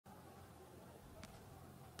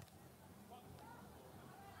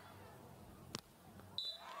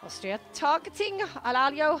Austria targeting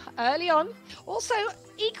Alayo early on. Also,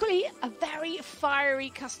 equally a very fiery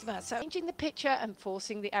customer. So changing the picture and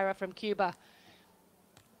forcing the error from Cuba.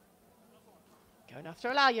 Going after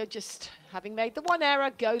Alayo, just having made the one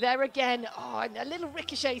error, go there again. Oh, and a little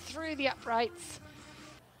ricochet through the uprights.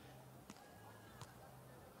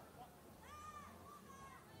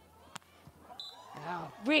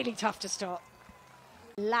 Oh, really tough to stop.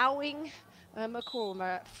 Allowing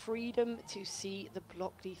Ermacora freedom to see the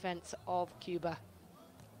block defense of Cuba.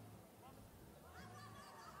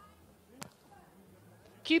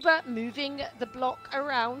 Cuba moving the block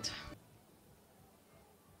around.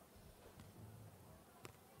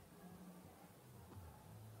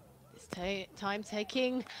 This time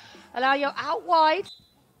taking Alayo out wide.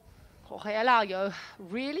 Jorge Alayo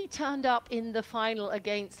really turned up in the final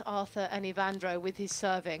against Arthur and Ivandro with his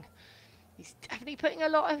serving. He's definitely putting a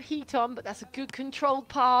lot of heat on, but that's a good controlled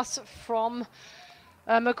pass from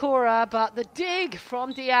Ermacora. But the dig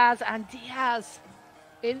from Diaz, and Diaz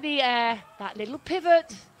in the air, that little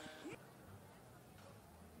pivot.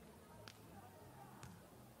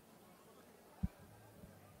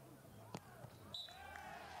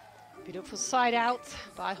 Beautiful side out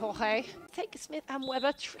by Jorge. Take Smith and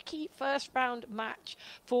Webber, tricky first round match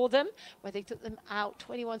for them, where they took them out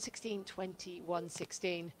 21-16,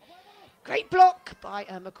 21-16. Great block by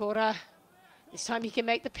Ermacora. This time he can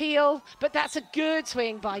make the peel, but that's a good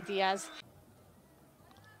swing by Diaz.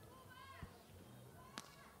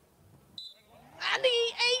 And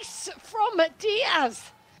the ace from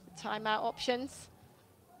Diaz. Timeout options.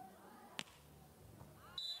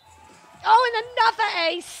 Oh, and another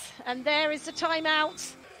ace. And there is the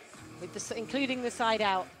timeout, with the, including the side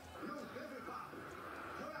out.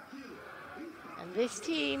 And this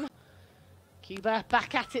team, Cuba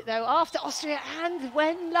back at it though after Austria, and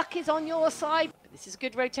when luck is on your side. This is a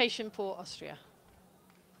good rotation for Austria.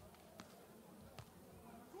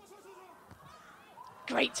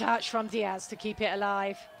 Great touch from Diaz to keep it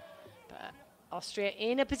alive. But Austria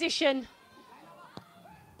in a position.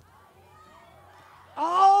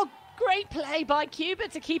 Oh, great play by Cuba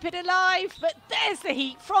to keep it alive. But there's the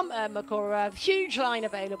heat from Ermacora. Huge line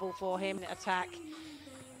available for him in attack.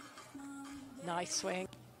 Nice swing.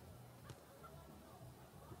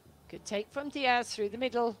 Good take from Diaz through the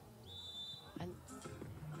middle. And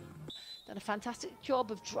done a fantastic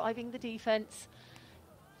job of driving the defense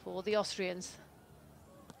for the Austrians.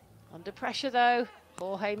 Under pressure though,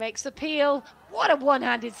 Jorge makes the peel. What a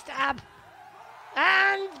one-handed stab.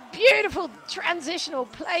 And beautiful transitional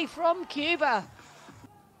play from Cuba.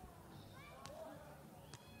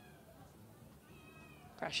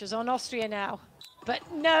 Pressure's on Austria now, but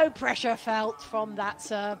no pressure felt from that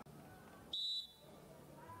serve.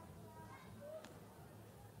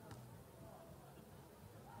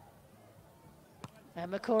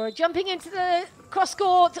 Ermacora jumping into the cross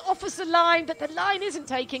court, offers the line, but the line isn't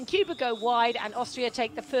taken. Cuba go wide, and Austria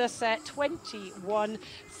take the first set,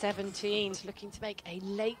 21-17. Looking to make a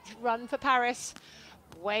late run for Paris.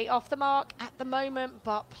 Way off the mark at the moment,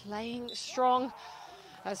 but playing strong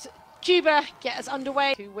as Cuba get us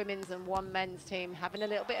underway. 2 women's and 1 men's team having a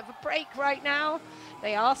little bit of a break right now.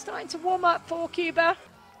 They are starting to warm up for Cuba. A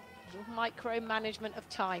little micromanagement of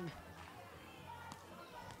time.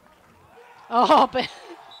 Oh, but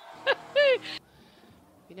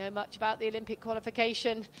you know much about the Olympic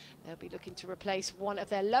qualification. They'll be looking to replace one of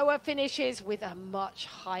their lower finishes with a much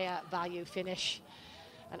higher value finish.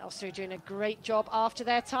 And Austria doing a great job after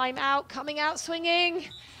their time out, coming out swinging.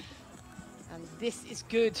 And this is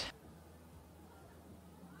good.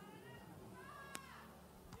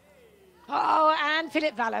 Oh, and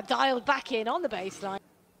Philip Valla dialed back in on the baseline.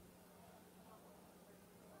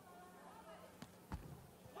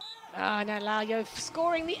 Oh, and Alayo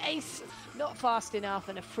scoring the ace, not fast enough,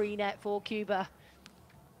 and a free net for Cuba.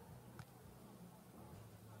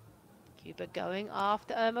 Cuba going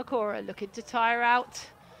after Ermacora, looking to tire out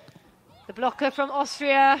the blocker from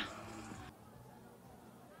Austria.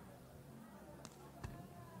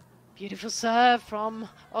 Beautiful serve from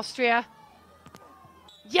Austria.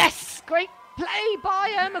 Yes, great play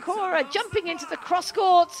by Ermacora, jumping into the cross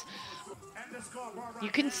court. You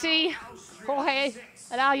can see Jorge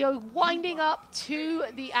Alayo winding up to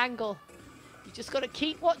the angle. You just got to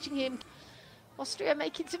keep watching him. Austria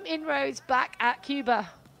making some inroads back at Cuba.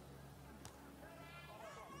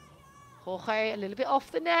 Jorge a little bit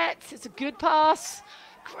off the net. It's a good pass.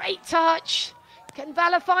 Great touch. Can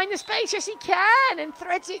Valla find the space? Yes, he can, and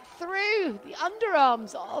threads it through the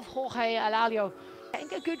underarms of Jorge Alayo.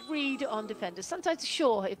 Getting a good read on defenders. Sometimes,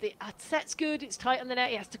 sure, if the set's good, it's tight on the net,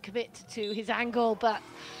 he has to commit to his angle, but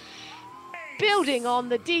building on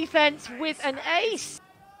the defense with an ace.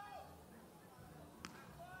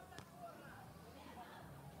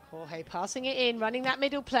 Jorge passing it in, running that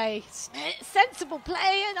middle play. Sensible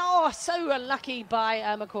play, and oh, so unlucky by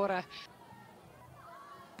Ermacora.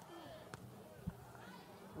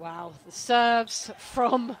 Wow, the serves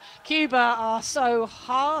from Cuba are so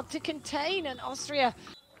hard to contain, and Austria.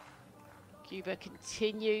 Cuba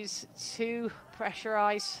continues to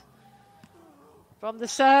pressurize from the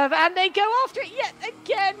serve, and they go after it yet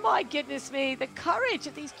again. My goodness me, the courage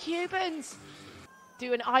of these Cubans.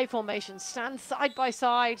 Do an I formation, stand side by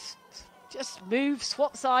side, just move,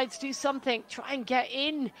 swap sides, do something, try and get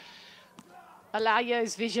in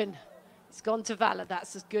Alayo's vision. It's gone to Vala,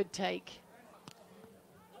 that's a good take.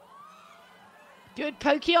 Good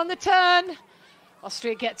pokey on the turn.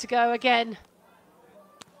 Austria get to go again.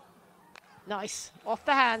 Nice, off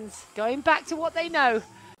the hands, going back to what they know.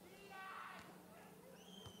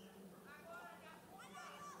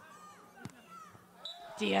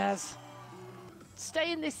 Diaz.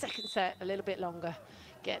 Stay in this second set a little bit longer.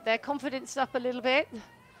 Get their confidence up a little bit.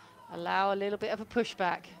 Allow a little bit of a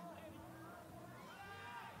pushback.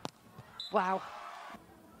 Wow.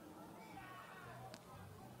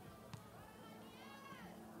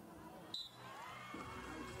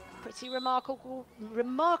 Pretty remarkable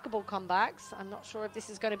comebacks. I'm not sure if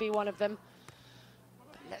this is going to be one of them.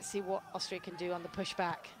 But let's see what Austria can do on the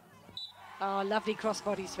pushback. Oh, lovely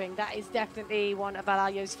crossbody swing. That is definitely one of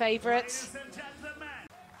Alayo's favourites.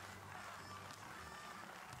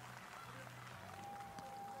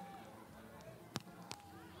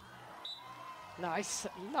 Nice.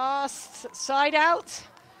 Last side out.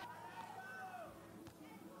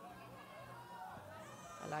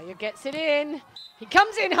 Alayo gets it in. He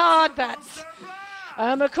comes in hard. That's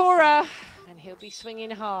Ermacora. And he'll be swinging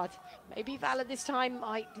hard. Maybe Vala this time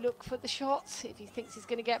might look for the shots if he thinks he's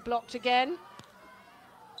going to get blocked again.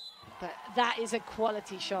 But that is a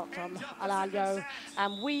quality shot from Alayo.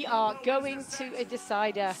 And we are going to a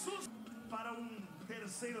decider.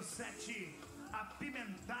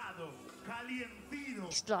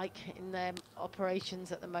 It's like in their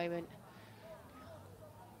operations at the moment.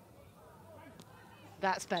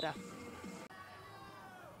 That's better.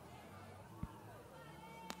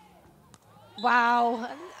 Wow,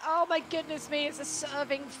 and oh my goodness me, it's a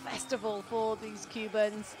serving festival for these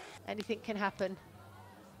Cubans. Anything can happen.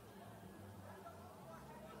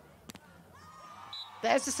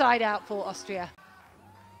 There's the side out for Austria.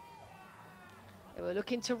 They were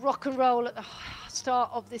looking to rock and roll at the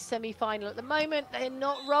start of this semi-final. At the moment, they're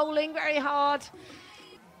not rolling very hard.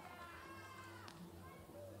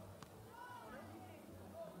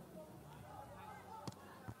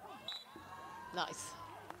 Nice.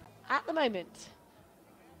 At the moment,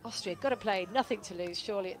 Austria got to play, nothing to lose,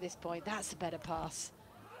 surely at this point. That's a better pass.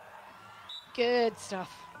 Good stuff.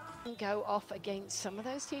 Go off against some of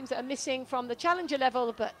those teams that are missing from the challenger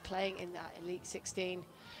level, but playing in that Elite 16.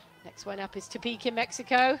 Next one up is Tepic in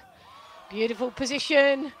Mexico. Beautiful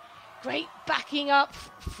position. Great backing up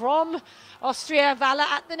from Austria. Vala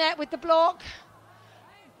at the net with the block.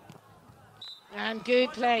 And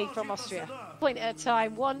good play from Austria. Point at a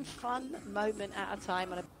time, one fun moment at a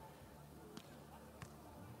time.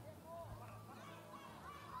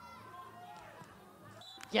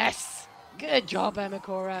 Yes, good job,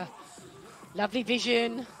 Ermacora. Lovely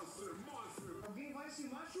vision.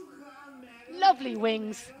 Lovely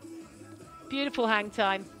wings. Beautiful hang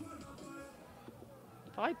time.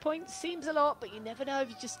 5 points seems a lot, but you never know if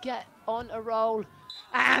you just get on a roll.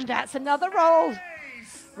 And that's another roll.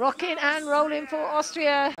 Rocking and rolling for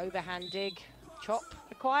Austria. Overhand dig. Chop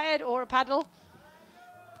required or a paddle.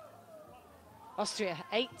 Austria,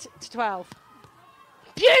 8-12.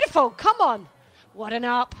 Beautiful, come on. What an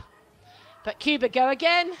up. But Cuba go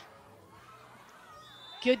again.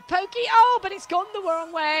 Good pokey. Oh, but it's gone the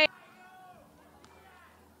wrong way.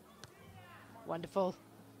 Wonderful.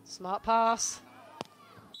 Smart pass.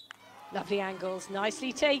 Lovely angles.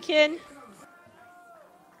 Nicely taken.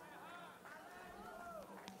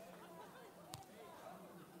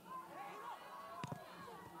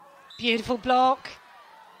 Beautiful block.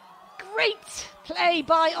 Great play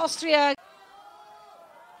by Austria.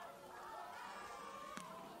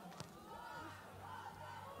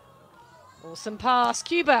 Awesome pass.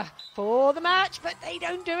 Cuba for the match, but they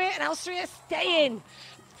don't do it, and Austria stay in.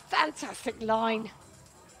 Fantastic line.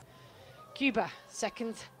 Cuba,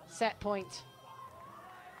 second set point.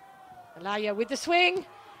 Alayo with the swing,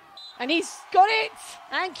 and he's got it,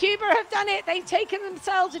 and Cuba have done it. They've taken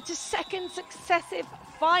themselves into second successive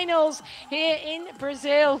finals here in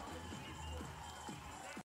Brazil.